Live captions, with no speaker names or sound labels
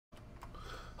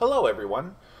Hello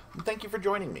everyone, and thank you for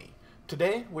joining me.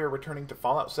 Today we're returning to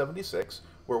Fallout 76,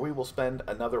 where we will spend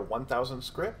another 1000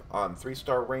 scrip on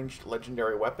 3-star ranged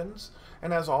legendary weapons,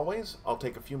 and as always, I'll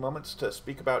take a few moments to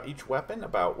speak about each weapon,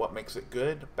 about what makes it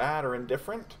good, bad, or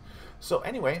indifferent. So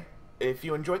anyway, if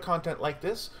you enjoy content like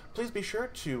this, please be sure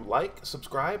to like,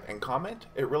 subscribe, and comment.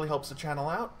 It really helps the channel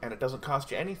out, and it doesn't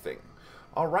cost you anything.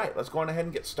 Alright, let's go on ahead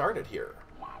and get started here.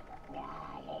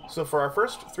 So for our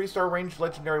first 3-star ranged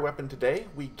legendary weapon today,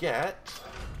 we get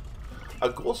a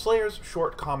Ghoul Slayer's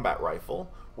short combat rifle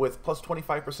with plus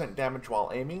 25% damage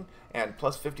while aiming and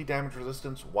plus 50 damage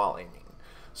resistance while aiming.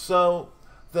 So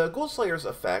the Ghoul Slayer's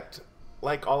effect,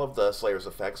 like all of the Slayer's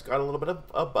effects, got a little bit of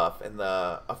a buff in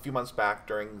a few months back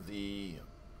during the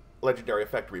legendary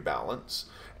effect rebalance,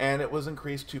 and it was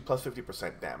increased to plus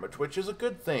 50% damage, which is a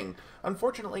good thing.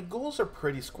 Unfortunately, ghouls are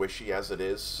pretty squishy as it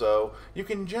is, so you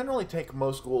can generally take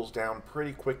most ghouls down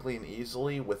pretty quickly and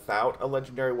easily without a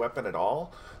legendary weapon at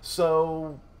all,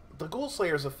 so the Ghoul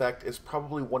Slayer's effect is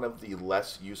probably one of the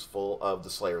less useful of the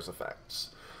Slayer's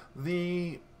effects.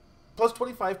 The plus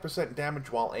 25%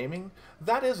 damage while aiming,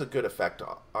 that is a good effect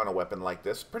on a weapon like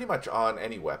this, pretty much on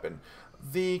any weapon.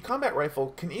 The combat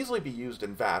rifle can easily be used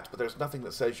in VATs, but there's nothing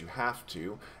that says you have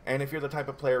to, and if you're the type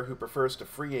of player who prefers to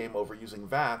free aim over using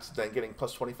VATs, then getting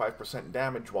plus 25%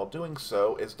 damage while doing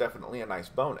so is definitely a nice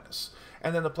bonus.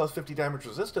 And then the plus 50 damage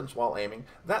resistance while aiming,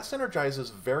 that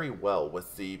synergizes very well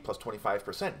with the plus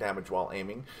 25% damage while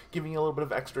aiming, giving you a little bit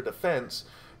of extra defense.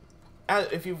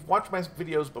 If you've watched my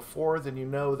videos before, then you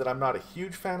know that I'm not a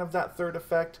huge fan of that third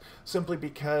effect, simply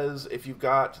because if you've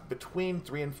got between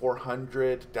 300 and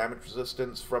 400 damage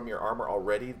resistance from your armor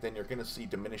already, then you're going to see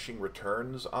diminishing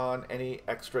returns on any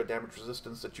extra damage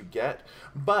resistance that you get,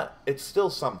 but it's still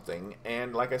something,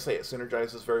 and like I say, it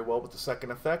synergizes very well with the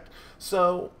second effect,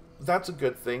 so that's a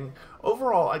good thing.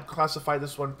 Overall, I'd classify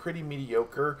this one pretty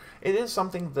mediocre. It is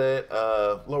something that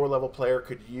a lower level player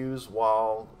could use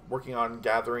while working on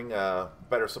gathering a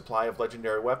better supply of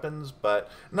legendary weapons,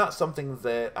 but not something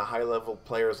that a high level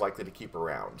player is likely to keep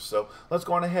around. So let's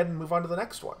go on ahead and move on to the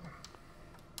next one.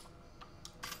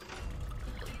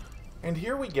 And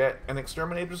here we get an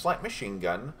Exterminator's Light Machine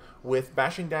Gun with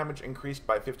bashing damage increased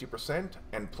by 50%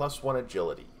 and plus 1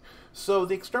 agility. So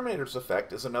the Exterminator's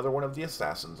effect is another one of the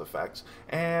Assassin's effects,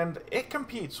 and it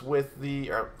competes with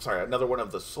another one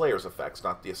of the Slayer's effects,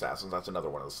 not the Assassin's, that's another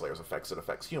one of the Slayer's effects that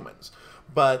affects humans.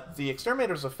 But the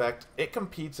Exterminator's effect, it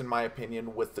competes, in my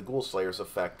opinion, with the Ghoul Slayer's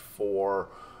effect for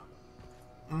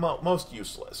most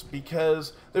useless,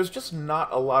 because there's just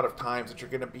not a lot of times that you're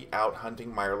going to be out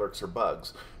hunting Mirelurks or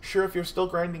bugs. Sure, if you're still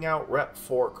grinding out rep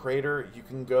for Crater, you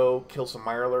can go kill some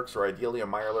Mirelurks, or ideally a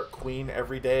Mirelurk Queen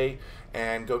every day,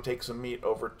 and go take some meat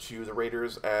over to the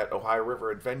Raiders at Ohio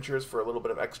River Adventures for a little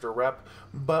bit of extra rep,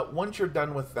 but once you're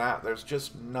done with that, there's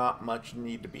just not much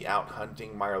need to be out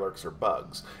hunting Mirelurks or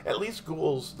bugs. At least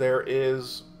ghouls, there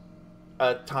is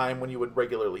a time when you would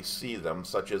regularly see them,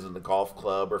 such as in the golf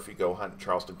club, or if you go hunt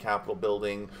Charleston Capitol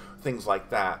Building, things like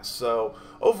that. So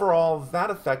overall, that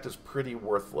effect is pretty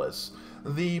worthless.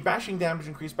 The bashing damage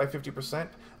increased by 50%,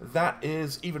 that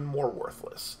is even more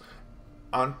worthless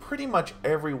on pretty much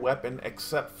every weapon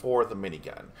except for the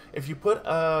minigun. If you put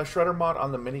a Shredder mod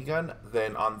on the minigun,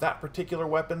 then on that particular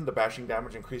weapon, the bashing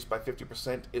damage increased by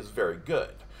 50% is very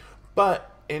good.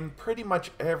 But in pretty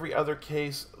much every other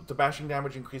case, the bashing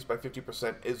damage increased by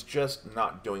 50% is just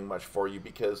not doing much for you,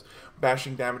 because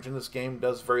bashing damage in this game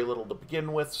does very little to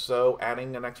begin with, so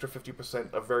adding an extra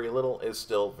 50% of very little is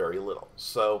still very little.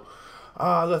 So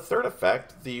the third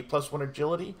effect, the plus 1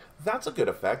 agility, that's a good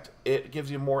effect. It gives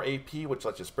you more AP, which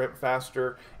lets you sprint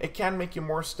faster. It can make you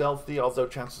more stealthy, although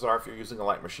chances are if you're using a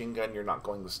light machine gun, you're not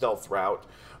going the stealth route.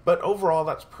 But overall,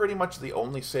 that's pretty much the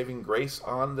only saving grace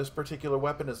on this particular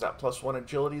weapon, is that plus 1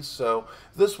 agility, so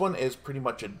this one is pretty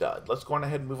much a dud. Let's go on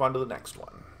ahead and move on to the next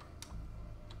one.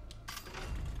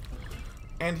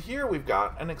 And here we've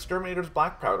got an Exterminator's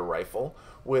Black Powder Rifle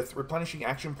with replenishing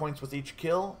action points with each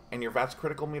kill, and your VATS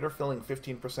critical meter filling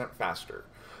 15% faster.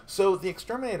 So the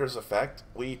Exterminator's effect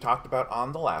we talked about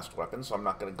on the last weapon, so I'm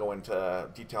not going to go into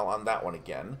detail on that one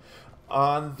again.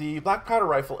 On the Black Powder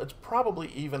Rifle, it's probably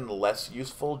even less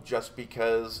useful, just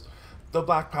because the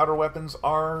black powder weapons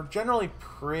are generally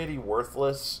pretty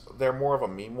worthless. They're more of a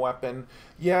meme weapon.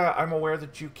 Yeah, I'm aware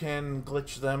that you can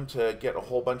glitch them to get a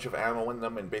whole bunch of ammo in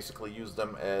them and basically use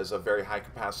them as a very high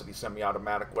capacity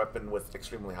semi-automatic weapon with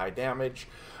extremely high damage.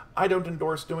 I don't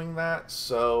endorse doing that,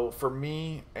 so for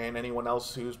me and anyone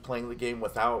else who's playing the game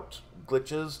without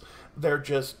glitches, they're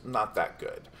just not that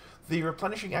good. The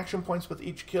replenishing action points with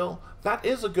each kill, that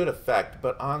is a good effect,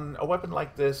 but on a weapon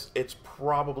like this, it's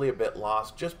probably a bit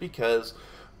lost, just because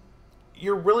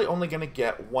you're really only going to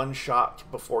get one shot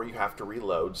before you have to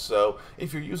reload. So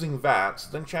if you're using VATS,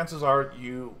 then chances are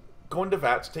you go into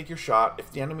VATS, take your shot.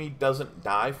 If the enemy doesn't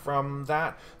die from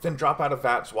that, then drop out of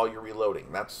VATS while you're reloading.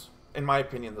 That's, in my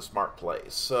opinion, the smart play.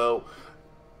 So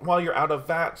while you're out of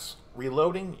VATS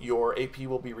reloading, your AP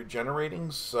will be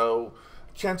regenerating, so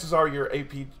chances are your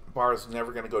AP bar is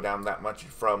never going to go down that much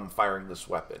from firing this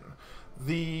weapon.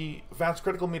 The VATS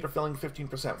critical meter filling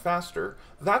 15% faster,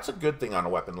 that's a good thing on a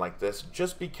weapon like this,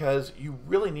 just because you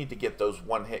really need to get those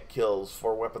one-hit kills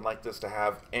for a weapon like this to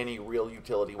have any real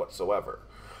utility whatsoever.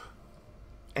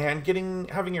 And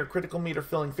having your critical meter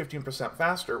filling 15%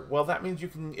 faster, well, that means you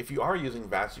can, if you are using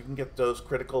VATS, you can get those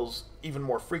criticals even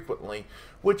more frequently,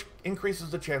 which increases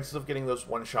the chances of getting those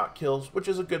one-shot kills, which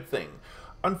is a good thing.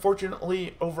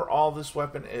 Unfortunately, overall, this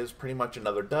weapon is pretty much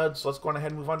another dud, so let's go on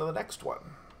ahead and move on to the next one.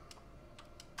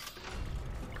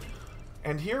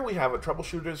 And here we have a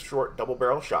Troubleshooter's Short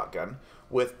Double-Barrel Shotgun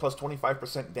with plus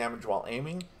 25% damage while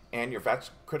aiming, and your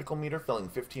VATS critical meter filling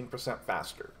 15%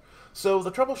 faster. So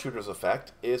the Troubleshooter's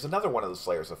effect is another one of the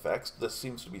Slayer's effects. This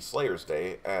seems to be Slayer's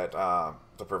Day at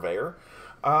the Purveyor.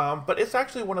 But it's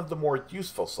actually one of the more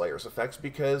useful Slayer's effects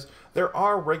because there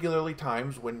are regularly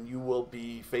times when you will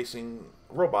be facing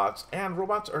robots, and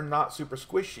robots are not super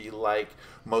squishy like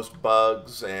most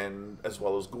bugs and as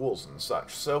well as ghouls and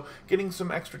such. So getting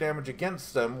some extra damage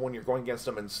against them when you're going against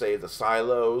them in, say, the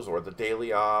silos or the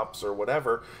daily ops or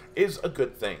whatever is a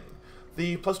good thing.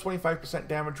 The plus 25%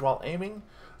 damage while aiming,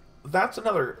 that's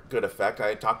another good effect.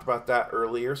 I talked about that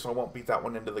earlier, so I won't beat that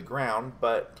one into the ground,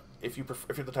 but if you're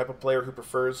the type of player who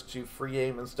prefers to free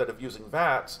aim instead of using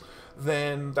VATS,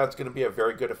 then that's going to be a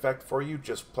very good effect for you,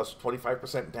 just plus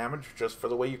 25% damage just for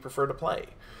the way you prefer to play.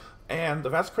 And the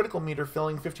VATS critical meter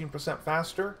filling 15%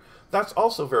 faster, that's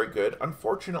also very good.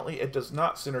 Unfortunately, it does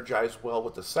not synergize well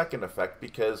with the second effect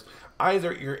because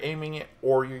either you're aiming it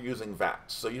or you're using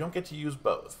VATS, so you don't get to use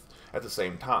both at the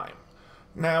same time.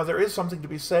 Now, there is something to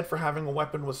be said for having a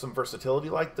weapon with some versatility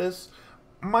like this.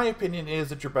 My opinion is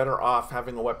that you're better off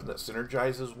having a weapon that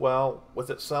synergizes well with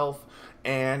itself,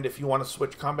 and if you want to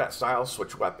switch combat styles,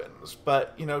 switch weapons.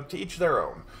 But, you know, to each their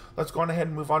own. Let's go on ahead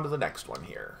and move on to the next one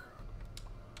here.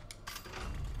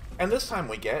 And this time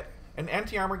we get an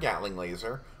anti-armor Gatling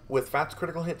laser with VATS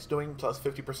critical hits doing plus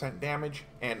 50% damage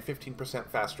and 15%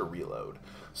 faster reload.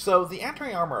 So the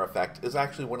anti-armor effect is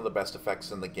actually one of the best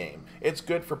effects in the game. It's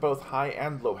good for both high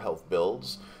and low health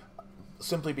builds,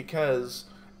 simply because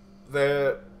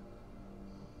the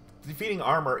defeating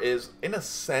armor is, in a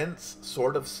sense,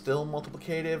 sort of still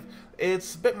multiplicative.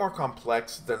 It's a bit more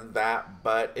complex than that,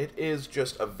 but it is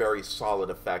just a very solid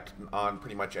effect on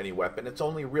pretty much any weapon. Its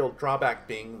only real drawback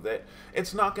being that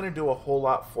it's not going to do a whole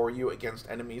lot for you against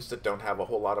enemies that don't have a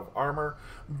whole lot of armor,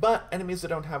 but enemies that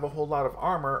don't have a whole lot of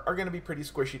armor are going to be pretty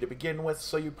squishy to begin with,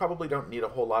 so you probably don't need a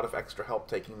whole lot of extra help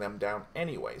taking them down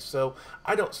anyway, so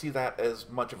I don't see that as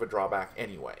much of a drawback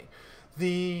anyway.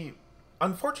 The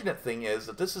unfortunate thing is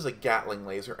that this is a Gatling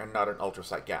laser and not an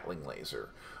ultrasight Gatling laser.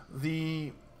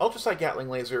 The ultrasight Gatling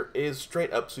laser is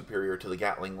straight up superior to the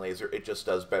Gatling laser, it just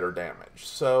does better damage.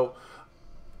 So,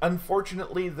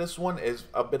 unfortunately, this one is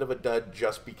a bit of a dud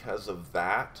just because of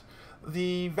that.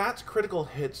 The VATS critical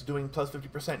hits doing plus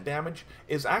 50% damage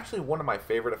is actually one of my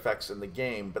favorite effects in the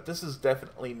game, but this is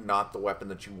definitely not the weapon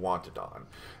that you want it on.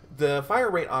 The fire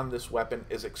rate on this weapon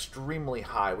is extremely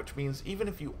high, which means even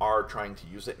if you are trying to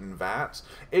use it in VATS,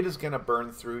 it is going to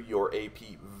burn through your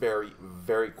AP very,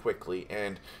 very quickly,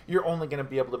 and you're only going to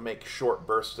be able to make short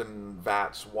bursts in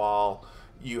VATS while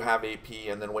you have AP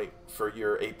and then wait for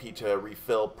your AP to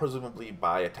refill, presumably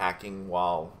by attacking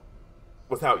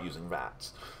without using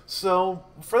VATS. So,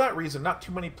 for that reason, not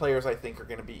too many players, I think, are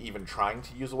going to be even trying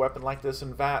to use a weapon like this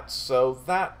in VATS, so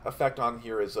that effect on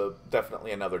here is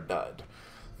definitely another dud.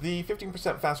 The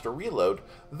 15% faster reload,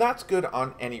 that's good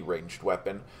on any ranged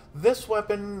weapon. This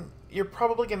weapon, you're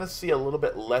probably going to see a little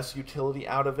bit less utility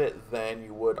out of it than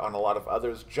you would on a lot of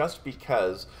others, just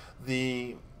because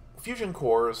the fusion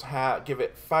cores give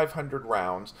it 500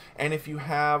 rounds, and if you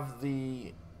have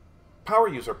the power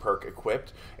user perk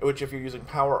equipped, which if you're using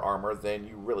power armor, then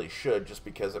you really should, just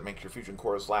because it makes your fusion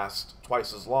cores last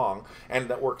twice as long, and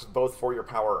that works both for your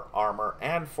power armor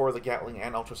and for the Gatling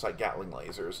and ultrasight Gatling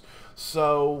lasers.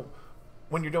 So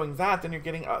when you're doing that, then you're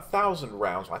getting 1,000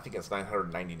 rounds, well, I think it's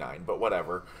 999, but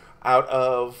whatever, out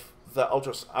of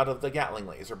the Gatling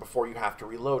laser before you have to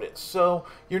reload it. So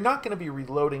you're not going to be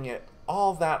reloading it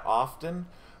all that often,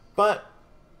 but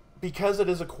because it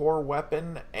is a core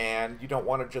weapon and you don't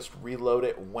want to just reload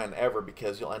it whenever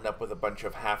because you'll end up with a bunch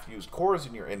of half-used cores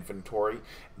in your inventory,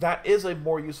 that is a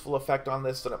more useful effect on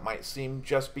this than it might seem,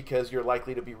 just because you're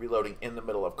likely to be reloading in the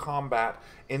middle of combat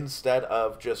instead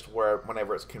of just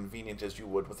whenever it's convenient, as you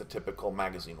would with a typical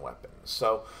magazine weapon.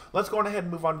 So let's go on ahead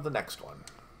and move on to the next one.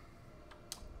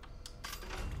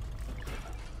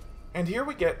 And here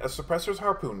we get a Suppressor's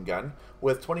Harpoon Gun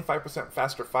with 25%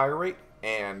 faster fire rate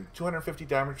and 250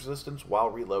 damage resistance while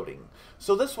reloading.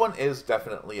 So this one is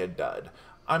definitely a dud.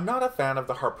 I'm not a fan of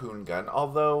the Harpoon Gun,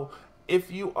 although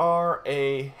if you are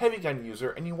a heavy gun user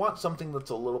and you want something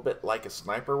that's a little bit like a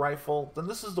sniper rifle, then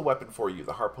this is the weapon for you,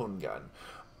 the Harpoon Gun.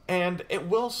 And it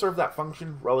will serve that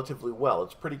function relatively well.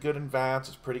 It's pretty good in VATS,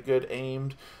 it's pretty good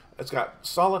aimed, it's got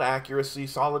solid accuracy,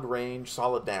 solid range,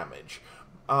 solid damage.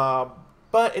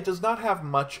 But it does not have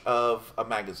much of a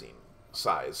magazine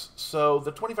size, so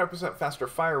the 25% faster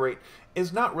fire rate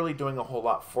is not really doing a whole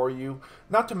lot for you,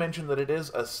 not to mention that it is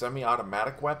a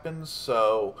semi-automatic weapon,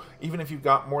 so even if you've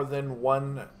got more than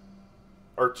 1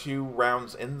 or 2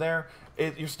 rounds in there,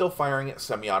 you're still firing it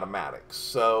semi-automatic.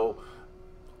 So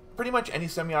pretty much any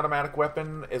semi-automatic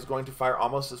weapon is going to fire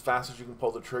almost as fast as you can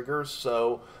pull the trigger,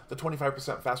 so the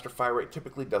 25% faster fire rate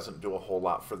typically doesn't do a whole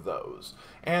lot for those.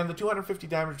 And the 250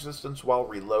 damage resistance while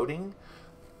reloading,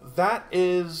 that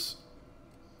is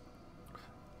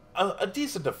a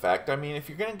decent effect. I mean, if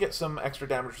you're going to get some extra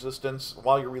damage resistance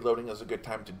while you're reloading, is a good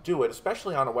time to do it,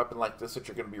 especially on a weapon like this that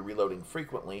you're going to be reloading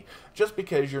frequently, just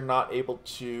because you're not able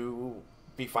to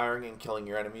be firing and killing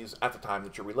your enemies at the time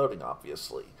that you're reloading,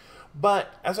 obviously.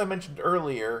 But, as I mentioned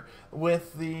earlier,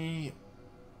 with the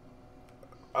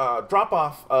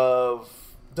drop-off of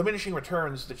diminishing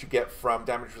returns that you get from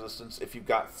damage resistance if you've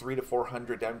got 300 to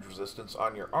 400 damage resistance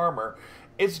on your armor,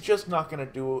 it's just not going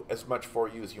to do as much for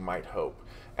you as you might hope.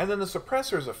 And then the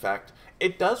suppressor's effect,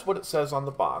 it does what it says on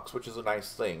the box, which is a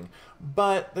nice thing,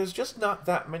 but there's just not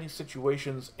that many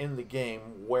situations in the game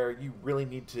where you really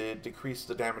need to decrease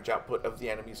the damage output of the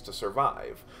enemies to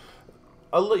survive.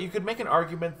 You could make an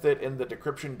argument that in the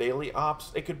decryption daily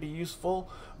ops it could be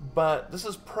useful, but this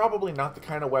is probably not the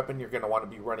kind of weapon you're going to want to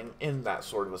be running in that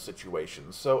sort of a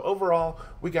situation. So overall,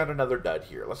 we got another dud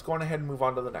here. Let's go on ahead and move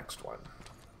on to the next one.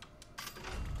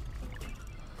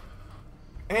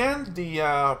 And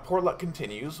the poor luck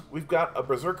continues. We've got a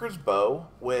Berserker's Bow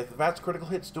with VATS critical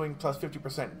hits doing plus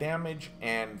 50% damage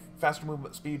and faster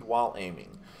movement speed while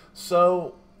aiming.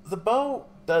 So the bow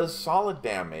does solid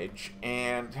damage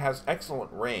and has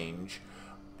excellent range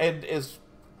and is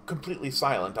completely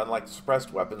silent, unlike the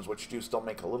suppressed weapons, which do still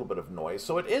make a little bit of noise.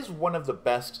 So it is one of the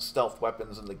best stealth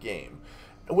weapons in the game.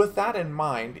 With that in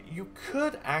mind, you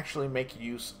could actually make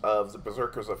use of the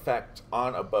Berserker's effect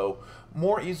on a bow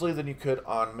more easily than you could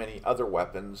on many other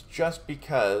weapons, just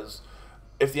because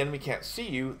if the enemy can't see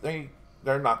you,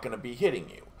 they're not going to be hitting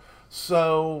you.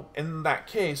 So in that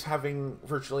case, having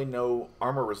virtually no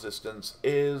armor resistance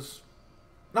is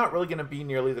not really going to be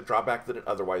nearly the drawback that it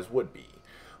otherwise would be.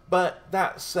 But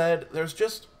that said, there's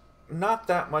just not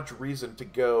that much reason to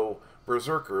go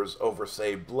Berserkers over,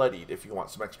 say, Bloodied if you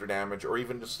want some extra damage, or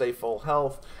even just stay full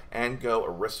health and go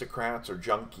Aristocrats or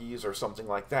Junkies or something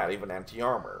like that, even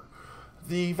anti-armor.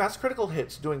 The VATS critical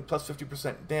hits doing plus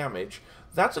 50% damage,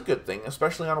 that's a good thing,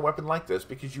 especially on a weapon like this,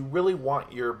 because you really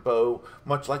want your bow,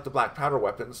 much like the black powder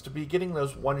weapons, to be getting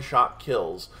those one-shot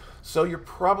kills. So you're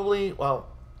probably, well,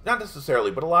 not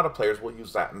necessarily, but a lot of players will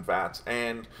use that in VATS,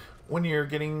 and when you're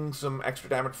getting some extra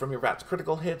damage from your VATS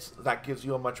critical hits, that gives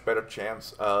you a much better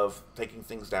chance of taking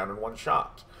things down in one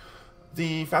shot.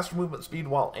 The faster movement speed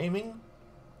while aiming,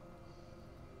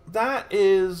 that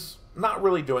is not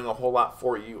really doing a whole lot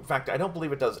for you. In fact, I don't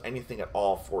believe it does anything at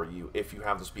all for you if you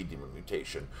have the Speed Demon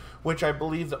mutation, which I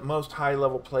believe that most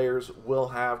high-level players will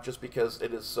have just because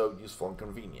it is so useful and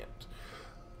convenient.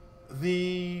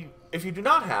 If you do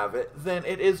not have it, then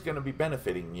it is going to be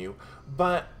benefiting you,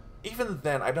 but even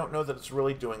then, I don't know that it's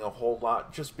really doing a whole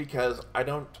lot, just because I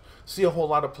don't see a whole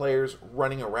lot of players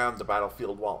running around the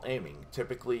battlefield while aiming.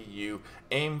 Typically, you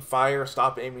aim, fire,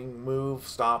 stop aiming, move,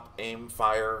 stop, aim,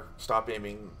 fire, stop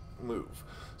aiming, move.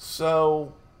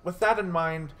 So, with that in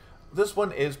mind, this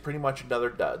one is pretty much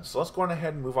another dud. So let's go on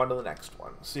ahead and move on to the next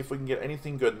one. See if we can get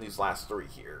anything good in these last three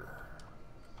here.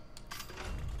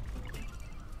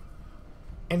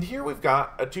 And here we've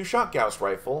got a two-shot Gauss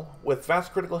rifle with VATS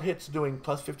critical hits doing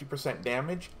plus 50%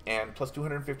 damage and plus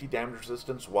 250 damage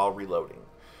resistance while reloading.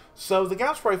 So the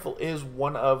Gauss rifle is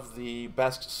one of the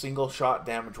best single-shot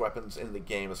damage weapons in the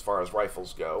game as far as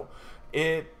rifles go.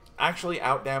 It actually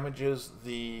outdamages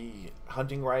the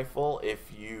hunting rifle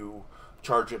if you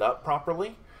charge it up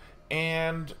properly,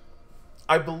 and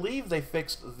I believe they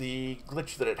fixed the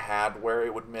glitch that it had where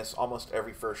it would miss almost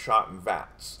every first shot in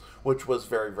VATS, which was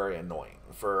very, very annoying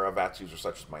for a VATS user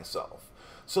such as myself.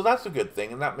 So that's a good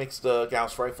thing, and that makes the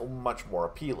Gauss rifle much more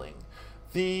appealing.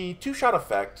 The two-shot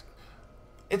effect,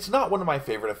 it's not one of my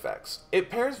favorite effects. It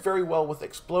pairs very well with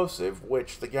explosive,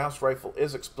 which the Gauss rifle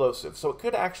is explosive, so it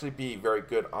could actually be very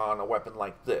good on a weapon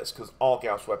like this, because all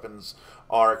Gauss weapons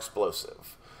are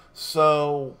explosive.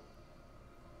 So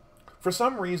for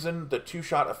some reason, the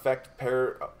two-shot effect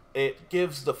it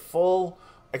gives the full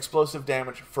explosive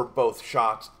damage for both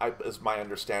shots, is my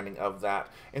understanding of that,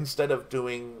 instead of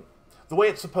doing... The way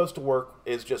it's supposed to work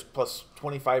is just plus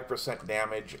 25%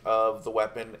 damage of the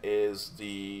weapon is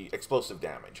the explosive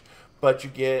damage. But you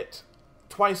get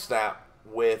twice that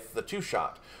with the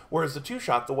two-shot. Whereas the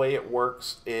two-shot, the way it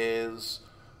works is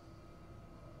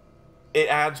it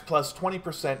adds plus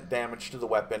 20% damage to the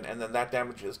weapon, and then that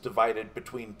damage is divided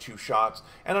between two shots.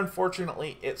 And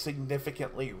unfortunately, it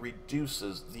significantly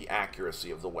reduces the accuracy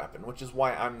of the weapon, which is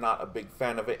why I'm not a big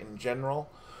fan of it in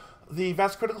general. The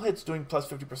VATS critical hits doing plus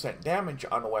 50% damage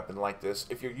on a weapon like this,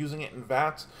 if you're using it in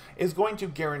VATS, is going to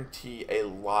guarantee a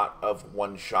lot of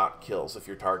one-shot kills if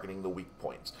you're targeting the weak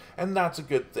points. And that's a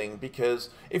good thing, because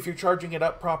if you're charging it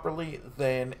up properly,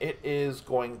 then it is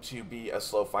going to be a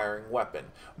slow-firing weapon.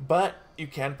 But you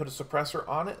can put a suppressor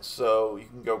on it, so you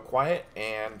can go quiet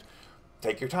and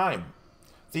take your time.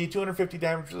 The 250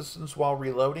 damage resistance while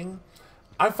reloading,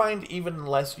 I find even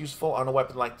less useful on a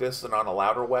weapon like this than on a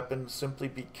louder weapon, simply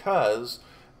because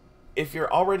if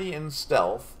you're already in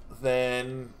stealth,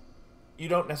 then you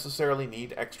don't necessarily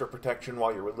need extra protection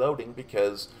while you're reloading,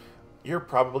 because you're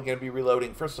probably going to be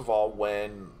reloading, first of all,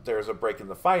 when there's a break in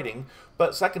the fighting,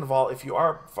 but second of all, if you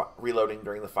are reloading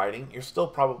during the fighting, you're still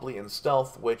probably in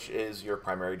stealth, which is your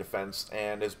primary defense,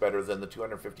 and is better than the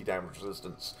 250 damage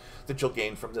resistance that you'll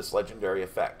gain from this legendary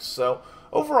effect. So,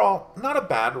 overall, not a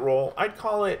bad roll. I'd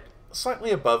call it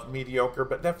slightly above mediocre,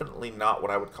 but definitely not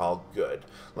what I would call good.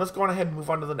 Let's go on ahead and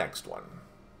move on to the next one.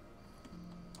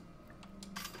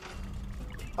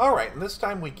 Alright, and this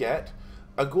time we get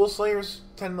a Ghoul Slayer's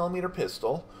 10mm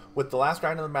pistol, with the last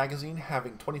round of the magazine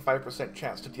having 25%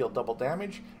 chance to deal double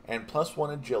damage and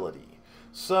 +1 agility.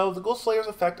 So the Ghoul Slayer's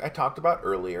effect I talked about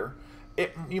earlier,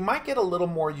 you might get a little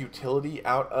more utility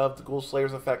out of the Ghoul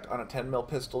Slayer's effect on a 10mm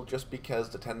pistol, just because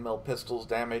the 10mm pistol's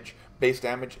base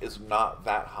damage is not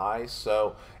that high,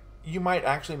 so you might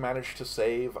actually manage to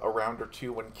save a round or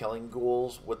two when killing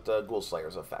ghouls with the Ghoul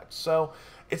Slayer's effect. So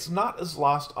it's not as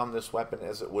lost on this weapon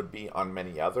as it would be on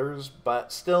many others,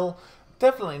 but still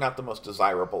definitely not the most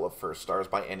desirable of first stars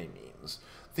by any means.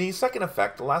 The second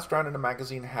effect, the last round in a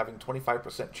magazine having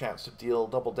 25% chance to deal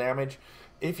double damage,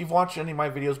 if you've watched any of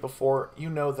my videos before, you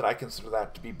know that I consider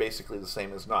that to be basically the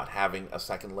same as not having a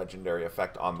second legendary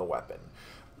effect on the weapon.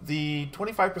 The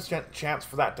 25% chance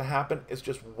for that to happen is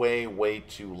just way, way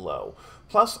too low.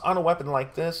 Plus, on a weapon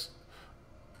like this,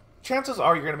 chances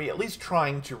are you're going to be at least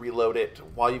trying to reload it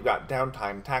while you've got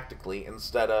downtime tactically,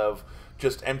 instead of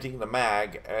just emptying the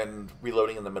mag and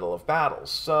reloading in the middle of battles.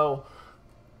 So,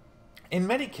 in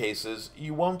many cases,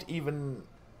 you won't even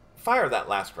fire that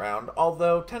last round,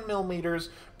 although 10mm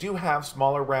do have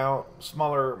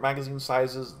smaller magazine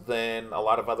sizes than a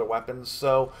lot of other weapons,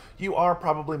 so you are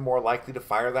probably more likely to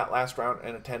fire that last round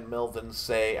in a 10mm than,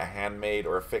 say, a handmade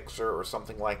or a fixer or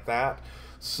something like that.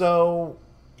 So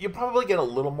you probably get a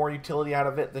little more utility out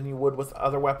of it than you would with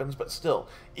other weapons, but still,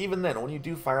 even then, when you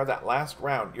do fire that last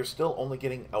round, you're still only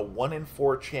getting a 1 in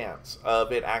 4 chance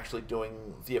of it actually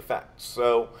doing the effect.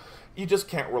 So you just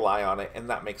can't rely on it, and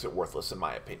that makes it worthless in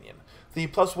my opinion. The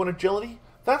 +1 agility,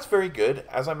 that's very good.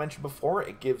 As I mentioned before,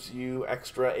 it gives you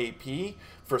extra AP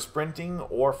for sprinting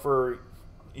or for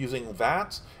using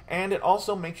VATS, and it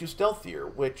also makes you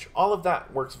stealthier, which all of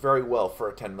that works very well for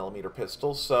a 10mm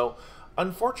pistol, so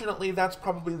unfortunately that's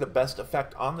probably the best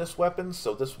effect on this weapon,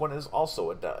 so this one is also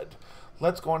a dud.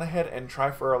 Let's go on ahead and try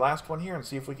for our last one here and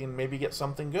see if we can maybe get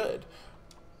something good.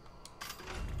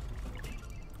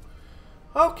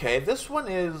 Okay, this one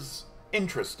is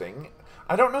interesting.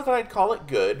 I don't know that I'd call it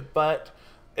good, but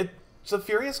it's a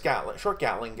Furious short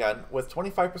Gatling gun with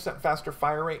 25% faster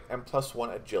fire rate and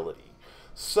 +1 agility.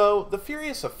 So the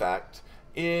Furious effect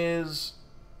is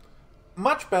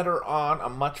much better on a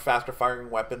much faster firing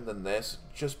weapon than this,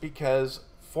 just because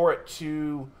for it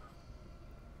to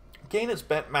gain its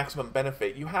maximum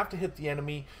benefit, you have to hit the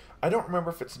enemy, I don't remember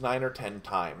if it's 9 or 10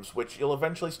 times, which you'll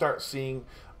eventually start seeing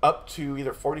up to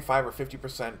either 45 or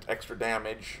 50% extra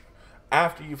damage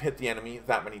after you've hit the enemy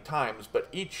that many times, but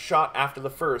each shot after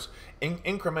the first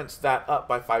increments that up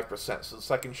by 5%. So the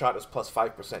second shot is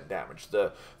 +5% damage,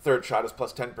 the third shot is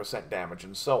 +10% damage,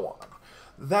 and so on.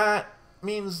 That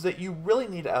means that you really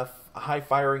need a high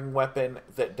firing weapon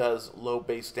that does low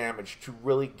base damage to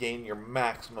really gain your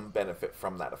maximum benefit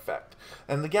from that effect.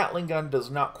 And the Gatling gun does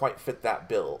not quite fit that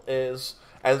bill. As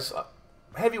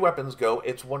heavy weapons go,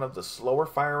 it's one of the slower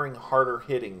firing, harder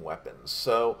hitting weapons.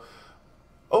 So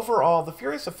overall, the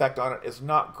Furious effect on it is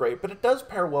not great, but it does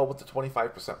pair well with the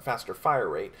 25% faster fire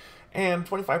rate. And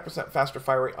 25% faster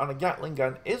fire rate on a Gatling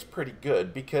gun is pretty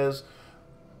good because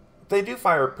they do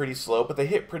fire pretty slow, but they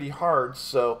hit pretty hard,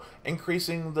 so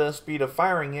increasing the speed of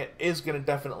firing it is going to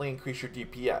definitely increase your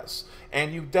DPS.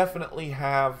 And you definitely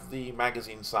have the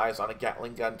magazine size on a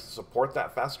Gatling gun to support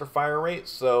that faster fire rate,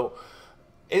 so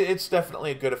it's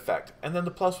definitely a good effect. And then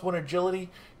the +1 agility,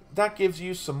 that gives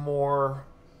you some more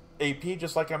AP,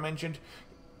 just like I mentioned.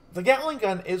 The Gatling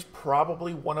gun is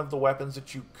probably one of the weapons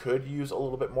that you could use a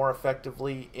little bit more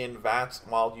effectively in VATS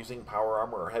while using power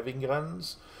armor or heavy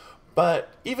guns. But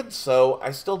even so,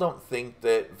 I still don't think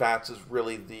that VATS is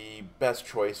really the best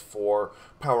choice for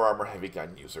power armor heavy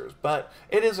gun users. But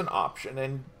it is an option,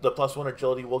 and the +1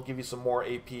 agility will give you some more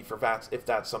AP for VATS if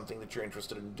that's something that you're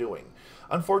interested in doing.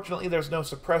 Unfortunately, there's no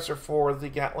suppressor for the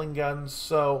Gatling guns,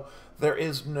 so there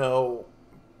is no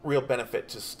real benefit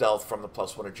to stealth from the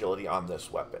 +1 agility on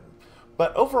this weapon.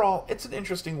 But overall, it's an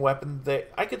interesting weapon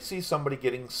that I could see somebody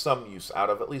getting some use out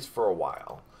of, at least for a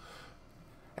while.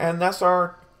 And that's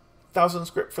our 1,000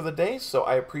 script for the day, so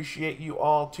I appreciate you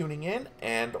all tuning in,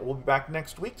 and we'll be back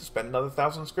next week to spend another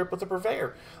 1,000 script with the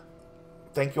Purveyor.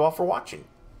 Thank you all for watching.